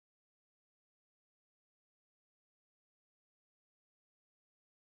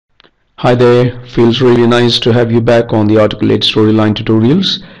Hi there, feels really nice to have you back on the Articulate Storyline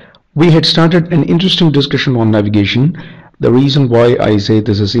tutorials. We had started an interesting discussion on navigation. The reason why I say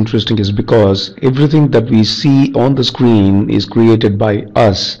this is interesting is because everything that we see on the screen is created by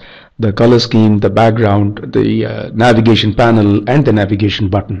us. The color scheme, the background, the navigation panel, and the navigation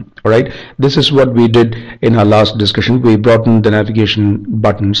button. All right, this is what we did in our last discussion. We brought in the navigation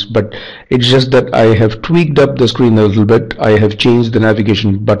buttons, but it's just that I have tweaked up the screen a little bit. I have changed the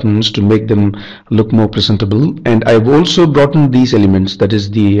navigation buttons to make them look more presentable, and I've also brought in these elements, that is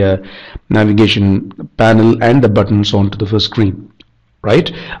the navigation panel and the buttons, onto the first screen.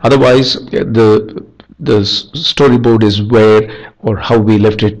 Right? Otherwise, the storyboard is where or how we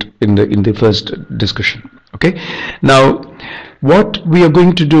left it in the first discussion. Okay, now what we are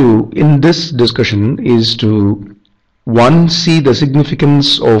going to do in this discussion is to see the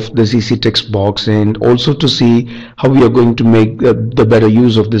significance of the CC text box, and also to see how we are going to make the better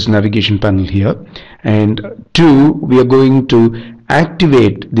use of this navigation panel here, and two, we are going to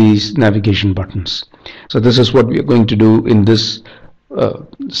activate these navigation buttons. So this is what we are going to do in this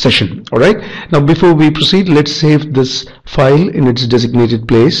session. Alright, now before we proceed, let's save this file in its designated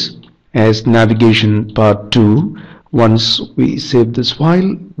place as navigation part 2. Once we save this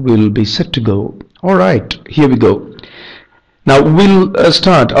file, we'll be set to go. Alright, here we go. Now we'll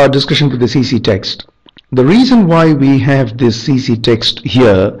start our discussion with the CC text. The reason why we have this CC text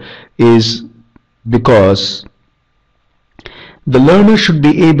here is because the learner should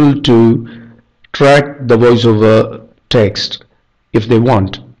be able to track the voiceover text if they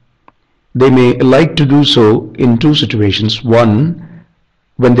want. They may like to do so in two situations. One,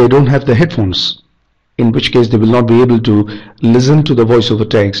 when they don't have the headphones, in which case they will not be able to listen to the voiceover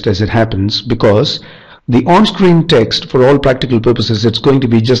text as it happens, because the on-screen text, for all practical purposes, it's going to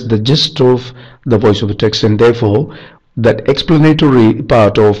be just the gist of the voiceover text, and therefore that explanatory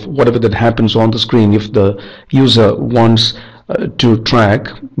part of whatever that happens on the screen, if the user wants to track,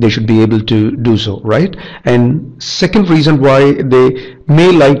 they should be able to do so, right? And second reason why they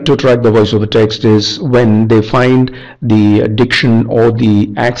may like to track the voiceover text is when they find the diction or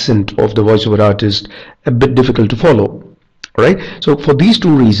the accent of the voiceover artist a bit difficult to follow. All right, so for these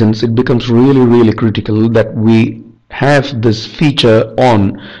two reasons, it becomes really critical that we have this feature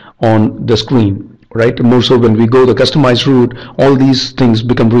on the screen. Right, more so when we go the customized route, all these things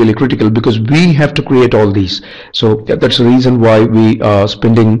become really critical because we have to create all these. So that's the reason why we are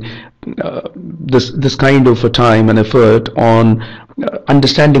spending this kind of a time and effort on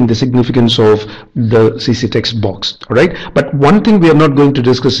understanding the significance of the CC text box. All right, but one thing we are not going to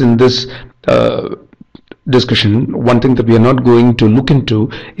discuss in this discussion, one thing that we are not going to look into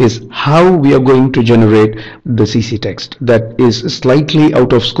is how we are going to generate the CC text. That is slightly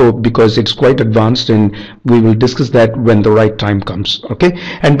out of scope because it's quite advanced, and we will discuss that when the right time comes. Okay,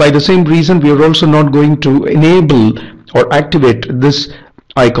 and by the same reason, we are also not going to enable or activate this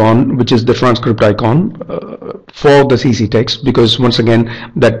icon, which is the transcript icon for the CC text, because once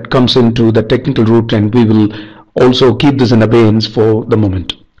again that comes into the technical route, and we will also keep this in abeyance for the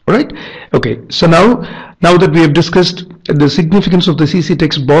moment. Alright, okay, so now that we have discussed the significance of the CC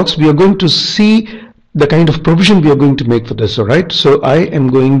text box, we are going to see the kind of provision we are going to make for this. Alright, so I am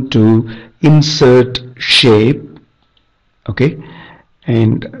going to insert shape. Okay,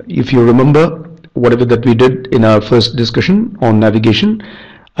 and if you remember whatever that we did in our first discussion on navigation,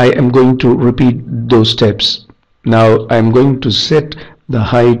 I am going to repeat those steps. Now I am going to set the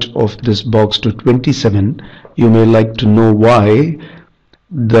height of this box to 27. You may like to know why.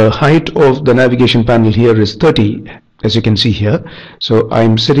 The height of the navigation panel here is 30, as you can see here. So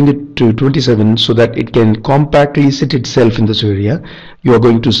I'm setting it to 27 so that it can compactly sit itself in this area. You are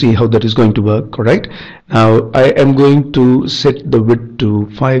going to see how that is going to work. All right. Now I am going to set the width to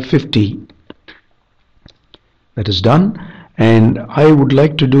 550. That is done. And I would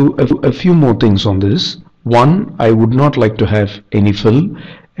like to do a few more things on this. One, I would not like to have any fill,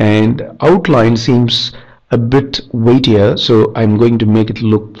 and outline seems a bit weightier, so I'm going to make it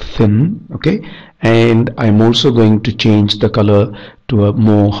look thin. Okay, and I'm also going to change the color to a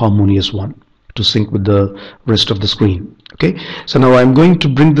more harmonious one to sync with the rest of the screen. Okay, so now I'm going to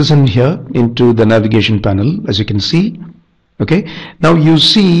bring this in here into the navigation panel, as you can see. Okay, now you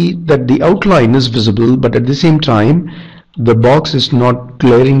see that the outline is visible, but at the same time the box is not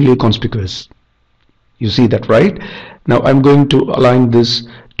glaringly conspicuous. You see that, right? Now I'm going to align this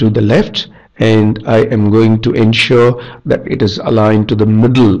to the left, and I am going to ensure that it is aligned to the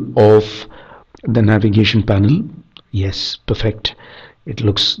middle of the navigation panel. Yes, perfect. It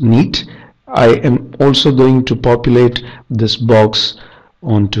looks neat. I am also going to populate this box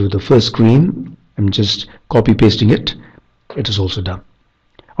onto the first screen. I'm just copy pasting it. It is also done.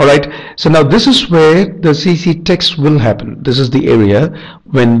 Alright, so now this is where the CC text will happen. This is the area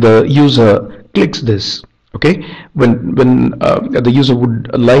when the user clicks this. Okay, when the user would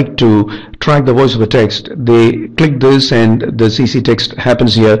like to track the voiceover text, they click this and the CC text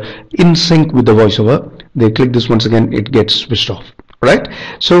happens here in sync with the voiceover. They click this, once again it gets switched off. Right,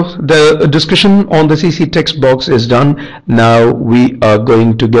 so the discussion on the CC text box is done. Now we are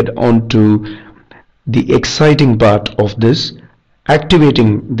going to get on to the exciting part of this,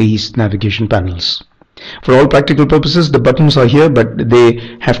 activating these navigation panels. For all practical purposes, the buttons are here, but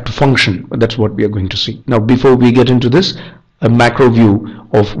they have to function. That's what we are going to see. Now, before we get into this, a macro view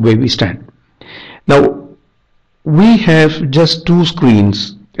of where we stand. Now, we have just two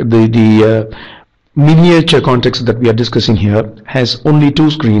screens. The miniature context that we are discussing here has only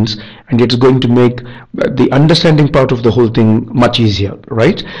two screens, and it's going to make the understanding part of the whole thing much easier,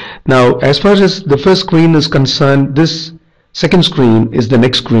 right? Now, as far as the first screen is concerned, this second screen is the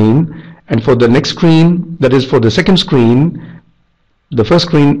next screen, and for the next screen, that is for the second screen, the first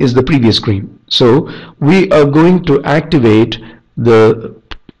screen is the previous screen. So we are going to activate the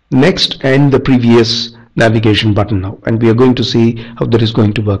next and the previous navigation button now, and we are going to see how that is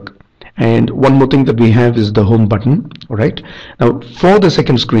going to work. And one more thing that we have is the home button. All right, now for the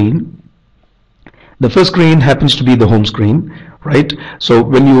second screen, the first screen happens to be the home screen, right? So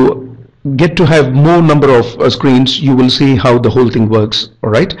when you get to have more number of screens, you will see how the whole thing works. All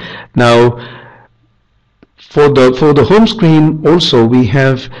right, now for the home screen also we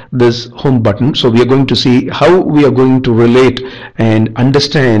have this home button, so we are going to see how we are going to relate and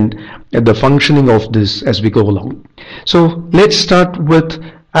understand the functioning of this as we go along. So let's start with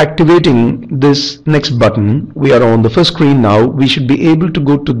activating this next button. We are on the first screen now. We should be able to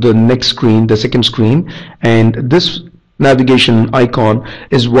go to the next screen, the second screen, and this navigation icon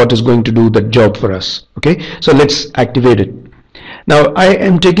is what is going to do the job for us. Okay, so let's activate it. Now I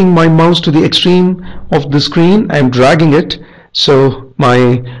am taking my mouse to the extreme of the screen. I am dragging it, so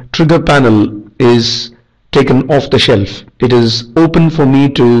my trigger panel is taken off the shelf. It is open for me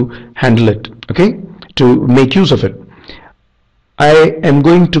to handle it, okay, to make use of it. I am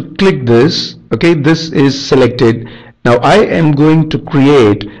going to click this. Okay, this is selected. Now I am going to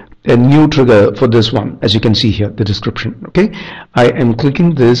create a new trigger for this one, as you can see here, the description. Okay, I am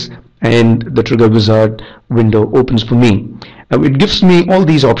clicking this and the trigger wizard window opens for me. Now it gives me all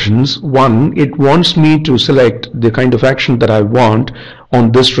these options. One, it wants me to select the kind of action that I want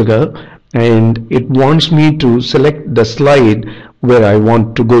on this trigger, and it wants me to select the slide where I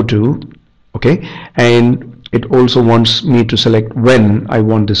want to go to. Okay, and it also wants me to select when I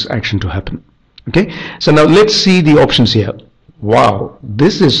want this action to happen. Okay, so now let's see the options here. Wow,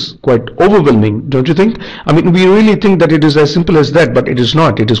 this is quite overwhelming, don't you think? I mean, we really think that it is as simple as that, but it is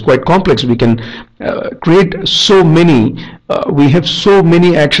not. It is quite complex. We can create so many, we have so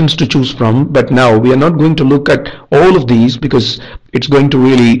many actions to choose from, but now we are not going to look at all of these because it's going to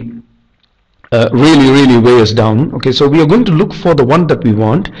really weigh us down. Okay, so we are going to look for the one that we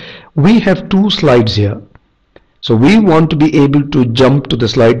want. We have two slides here. So we want to be able to jump to the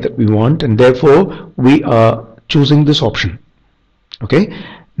slide that we want, and therefore we are choosing this option. Okay,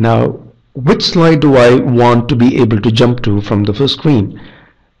 now which slide do I want to be able to jump to from the first screen?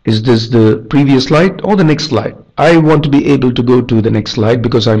 Is this the previous slide or the next slide? I want to be able to go to the next slide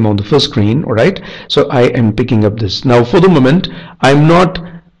because I'm on the first screen. All right, so I am picking up this. Now for the moment I'm not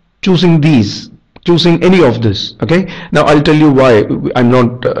choosing any of this. Okay, now I'll tell you why I'm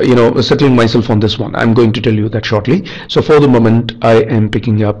not settling myself on this one. I'm going to tell you that shortly. So for the moment I am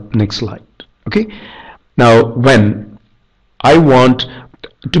picking up next slide. Okay, now when I want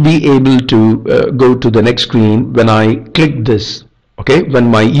to be able to go to the next screen, when I click this, okay, when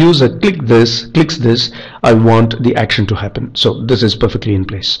my user clicks this, I want the action to happen. So this is perfectly in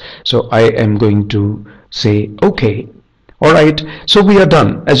place. So I am going to say okay. All right, so we are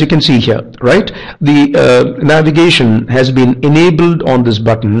done. As you can see here, right, the navigation has been enabled on this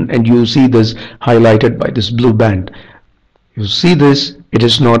button, and you see this highlighted by this blue band. You see this, it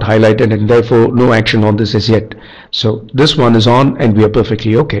is not highlighted, and therefore no action on this as yet. So this one is on and we are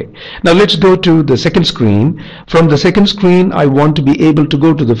perfectly okay. Now let's go to the second screen. From the second screen I want to be able to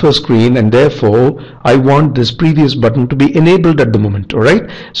go to the first screen, and therefore I want this previous button to be enabled at the moment. All right,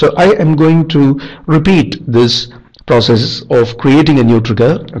 so I am going to repeat this process of creating a new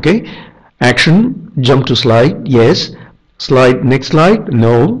trigger. Okay, action, jump to slide, yes. Slide, next slide,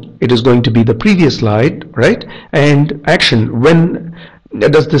 no, it is going to be the previous slide, right? And action, when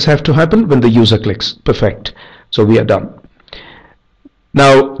does this have to happen? When the user clicks. Perfect. So we are done.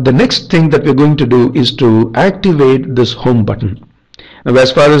 Now the next thing that we're going to do is to activate this home button. Now,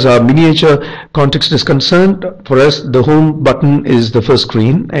 as far as our miniature context is concerned, for us the home button is the first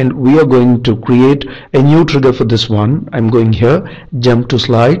screen, and we are going to create a new trigger for this one. I'm going here, jump to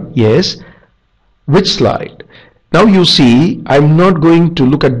slide, yes. Which slide? Now you see, I'm not going to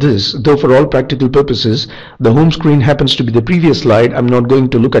look at this, though for all practical purposes the home screen happens to be the previous slide. I'm not going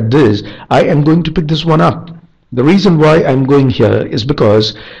to look at this. I am going to pick this one up. The reason why I'm going here is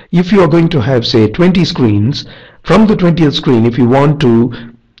because if you are going to have, say, 20 screens, from the 20th screen, if you want to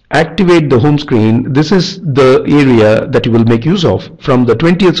activate the home screen, this is the area that you will make use of. From the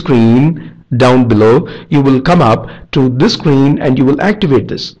 20th screen down below, you will come up to this screen and you will activate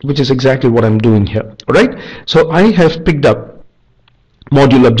this, which is exactly what I'm doing here. Alright, so I have picked up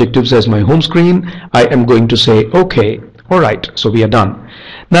module objectives as my home screen. I am going to say OK. Alright, so we are done.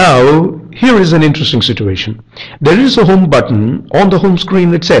 Now here is an interesting situation. There is a home button on the home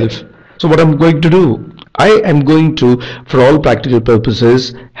screen itself. So what I'm going to do, I am going to, for all practical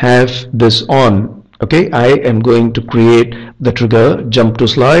purposes, have this on. Okay, I am going to create the trigger, jump to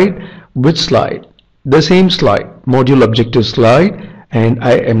slide. Which slide? The same slide, module objective slide, and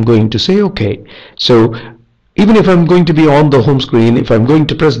I am going to say OK. So even if I'm going to be on the home screen, if I'm going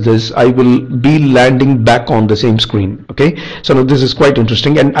to press this, I will be landing back on the same screen. Okay, so now this is quite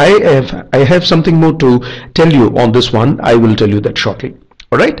interesting, and I have something more to tell you on this one. I will tell you that shortly.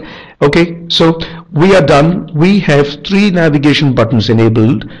 Alright, okay, so we are done. We have 3 navigation buttons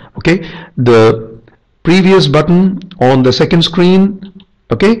enabled. Okay, the previous button on the second screen,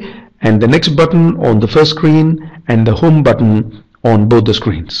 okay, and the next button on the first screen, and the home button on both the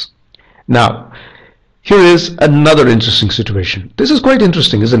screens. Now here is another interesting situation. This is quite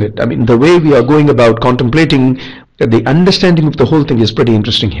interesting, isn't it? I mean, the way we are going about contemplating the understanding of the whole thing is pretty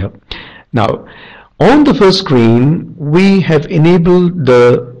interesting here. Now on the first screen, we have enabled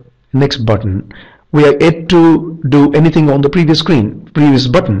the next button. We are yet to do anything on the previous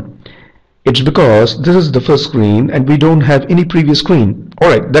button. It's because this is the first screen and we don't have any previous screen.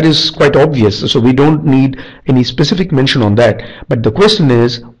 Alright, that is quite obvious, so we don't need any specific mention on that. But the question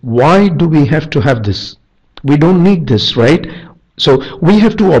is, why do we have to have this? We don't need this, right? So we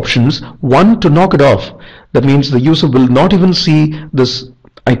have 2 options. One, to knock it off. That means the user will not even see this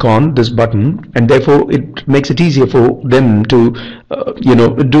icon, this button, and therefore it makes it easier for them to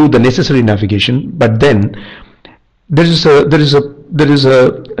do the necessary navigation. But then there is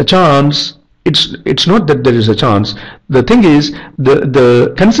a chance. It's not that there is a chance. The thing is,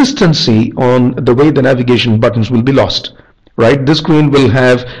 the consistency on the way the navigation buttons will be lost, right? This screen will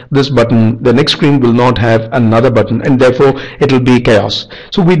have this button, the next screen will not have another button, and therefore it will be chaos.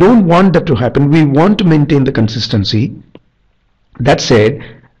 So we don't want that to happen. We want to maintain the consistency. That said,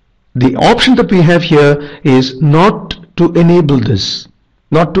 the option that we have here is not to enable this,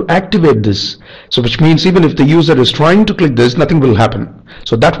 not to activate this. So which means even if the user is trying to click this, nothing will happen.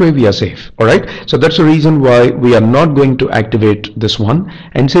 So that way we are safe. Alright, so that's the reason why we are not going to activate this one,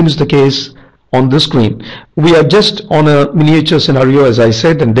 and same is the case on this screen. We are just on a miniature scenario, as I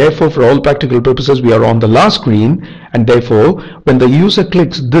said, and therefore for all practical purposes we are on the last screen, and therefore when the user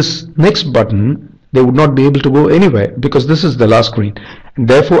clicks this next button, they would not be able to go anywhere because this is the last screen. And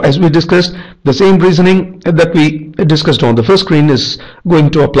therefore, as we discussed, the same reasoning that we discussed on the first screen is going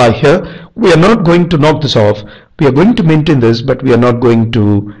to apply here. We are not going to knock this off. We are going to maintain this, but we are not going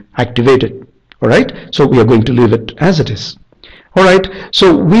to activate it. Alright, so we are going to leave it as it is. Alright,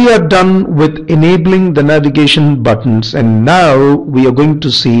 so we are done with enabling the navigation buttons, and now we are going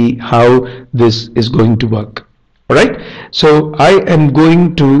to see how this is going to work. Alright, so I am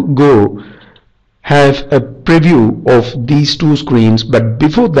going to go have a preview of these 2 screens, but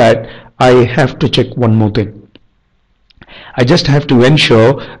before that I have to check one more thing. I just have to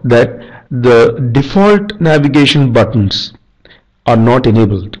ensure that the default navigation buttons are not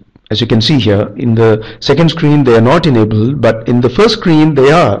enabled. As you can see here, in the second screen they are not enabled, but in the first screen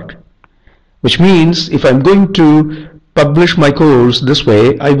they are, which means if I'm going to publish my course this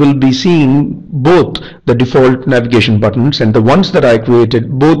way, I will be seeing both the default navigation buttons and the ones that I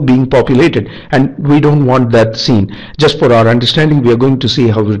created both being populated, and we don't want that scene. Just for our understanding, we are going to see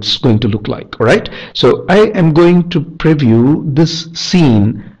how it's going to look like. Alright, so I am going to preview this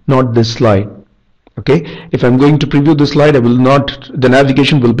scene, not this slide. Okay, if I'm going to preview the slide, the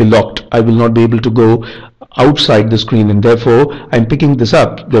navigation will be locked. I will not be able to go outside the screen, and therefore I'm picking this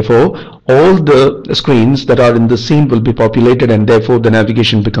up. Therefore all the screens that are in the scene will be populated, and therefore the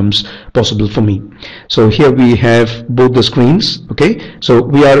navigation becomes possible for me. So here we have both the screens. Okay, so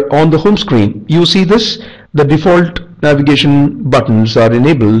we are on the home screen. You see this, the default navigation buttons are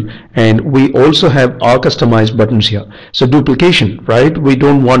enabled, and we also have our customized buttons here. So duplication, right? We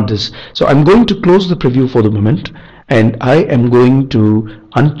don't want this. So I'm going to close the preview for the moment, and I am going to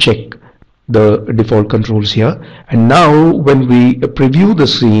uncheck the default controls here, and now when we preview the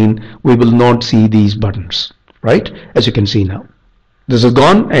scene we will not see these buttons, right? As you can see now, this is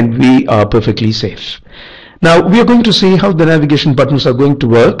gone and we are perfectly safe. Now we are going to see how the navigation buttons are going to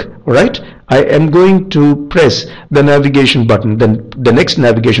work. Right, I am going to press the navigation button, then the next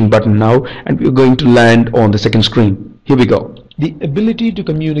navigation button now, and we are going to land on the second screen. Here we go. The ability to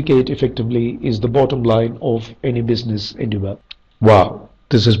communicate effectively is the bottom line of any business endeavor. Wow,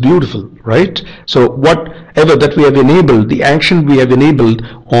 this is beautiful, right? So whatever that we have enabled, the action we have enabled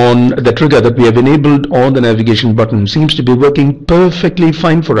on the trigger that we have enabled on the navigation button seems to be working perfectly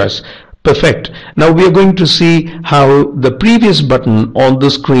fine for us. Perfect. Now we are going to see how the previous button on the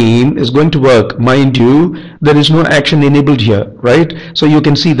screen is going to work. Mind you, there is no action enabled here, right? So you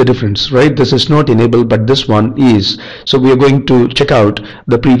can see the difference, right? This is not enabled, but this one is. So we are going to check out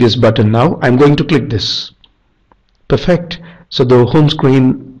the previous button now. I'm going to click this. Perfect. So the home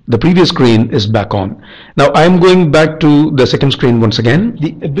screen, the previous screen is back on. Now I'm going back to the second screen once again.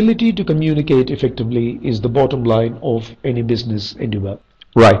 The ability to communicate effectively is the bottom line of any business endeavor.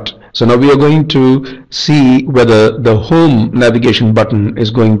 Right, so now we are going to see whether the home navigation button is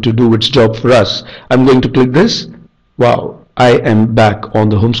going to do its job for us. I'm going to click this. Wow, I am back on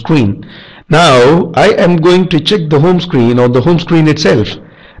the home screen. Now I am going to check the home screen on the home screen itself.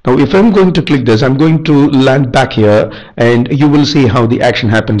 Now if I'm going to click this, I'm going to land back here and you will see how the action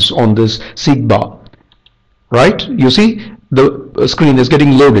happens on this seek bar. Right, you see the screen is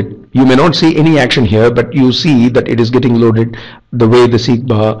getting loaded. You may not see any action here, but you see that it is getting loaded the way the seek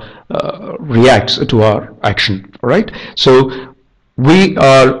bar reacts to our action. All right, so we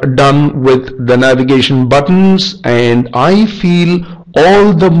are done with the navigation buttons, and I feel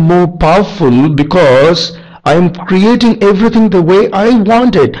all the more powerful because I am creating everything the way I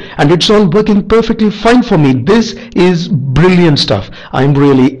want it, and it's all working perfectly fine for me. This is brilliant stuff. I'm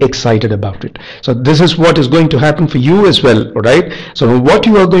really excited about it. So this is what is going to happen for you as well. All right, so what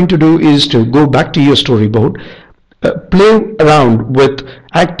you are going to do is to go back to your storyboard, play around with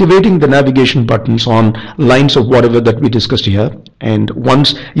activating the navigation buttons on lines of whatever that we discussed here, and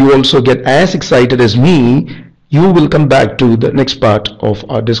once you also get as excited as me, you will come back to the next part of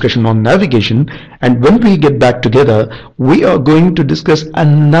our discussion on navigation, and when we get back together we are going to discuss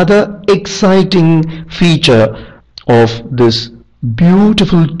another exciting feature of this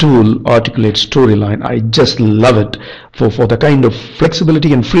beautiful tool, Articulate Storyline. I just love it for the kind of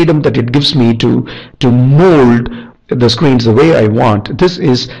flexibility and freedom that it gives me to mold the screens the way I want. This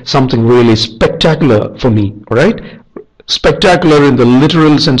is something really spectacular for me. All right, spectacular in the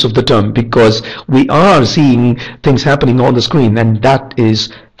literal sense of the term, because we are seeing things happening on the screen, and that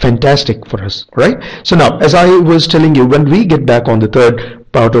is fantastic for us. Right, so now, as I was telling you, when we get back on the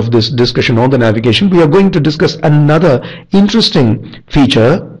third part of this discussion on the navigation, we are going to discuss another interesting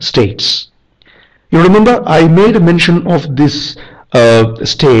feature, states. You remember I made a mention of this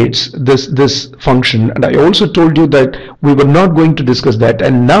states, this function, and I also told you that we were not going to discuss that,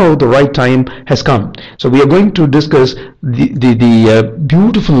 and now the right time has come. So we are going to discuss the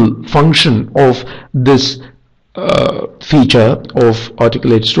beautiful function of this feature of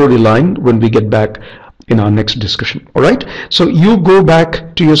Articulate Storyline when we get back in our next discussion. All right, so you go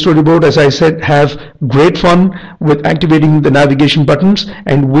back to your storyboard. As I said, have great fun with activating the navigation buttons,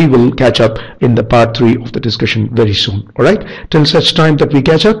 and we will catch up in the part 3 of the discussion very soon. All right, till such time that we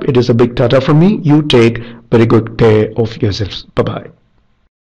catch up, it is a big tata from me. You take very good care of yourselves. Bye bye.